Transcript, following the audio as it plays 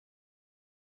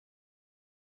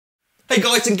Hey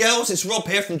guys and girls, it's Rob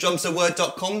here from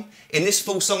drumstheword.com. In this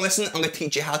full song lesson, I'm going to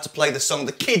teach you how to play the song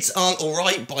The Kids Aren't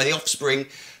Alright by the Offspring,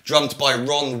 drummed by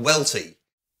Ron Welty.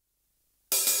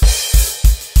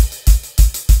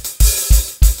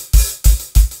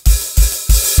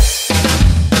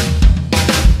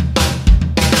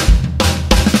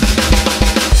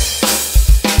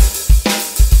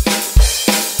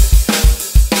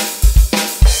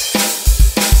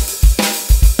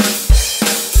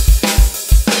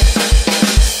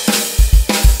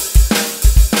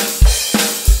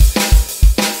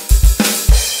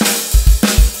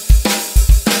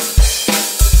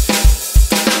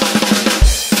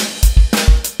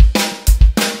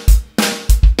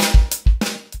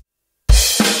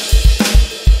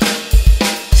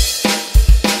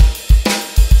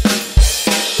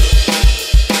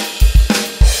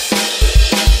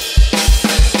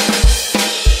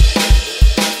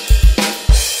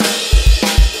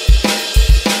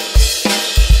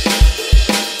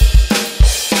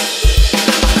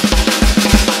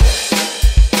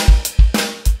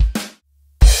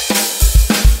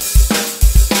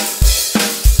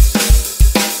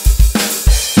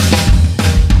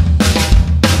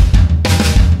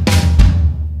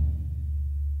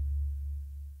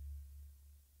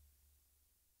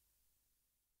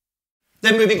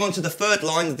 Then moving on to the third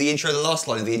line of the intro, the last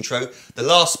line of the intro, the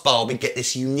last bar, we get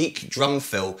this unique drum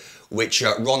fill which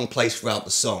Ron plays throughout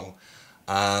the song.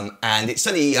 And it's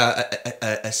certainly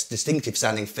a distinctive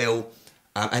sounding fill,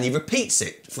 and he repeats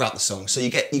it throughout the song. So you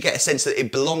get a sense that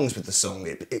it belongs with the song,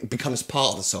 it becomes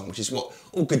part of the song, which is what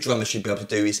all good drummers should be able to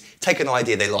do, is take an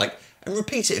idea they like and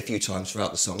repeat it a few times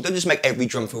throughout the song. Don't just make every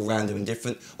drum fill random and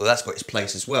different, well that's got its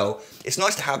place as well. It's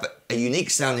nice to have a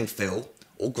unique sounding fill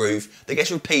or groove that gets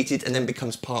repeated and then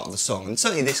becomes part of the song. And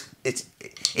certainly it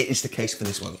is the case for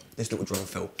this one, this little drum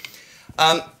fill.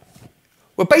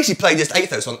 We're basically playing just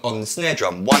 8th notes on the snare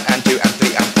drum, 1 and 2 and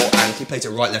 3 and 4, and he plays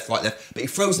it right, left, but he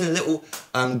throws in a little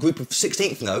group of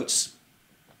 16th notes,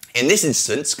 in this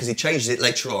instance, because he changes it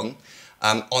later on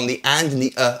the and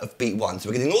the of beat 1. So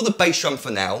we're going to ignore the bass drum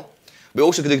for now. We're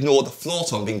also going to ignore the floor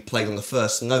tom being played on the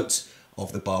first note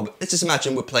of the bar. But let's just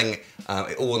imagine we're playing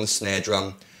it all on the snare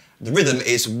drum. The rhythm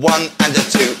is 1 and a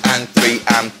 2 and 3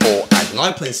 and 4, and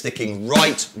I'm playing sticking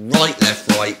right, left,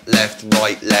 right, left.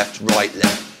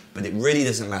 But it really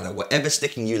doesn't matter. Whatever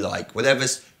sticking you like,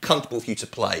 whatever's comfortable for you to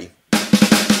play,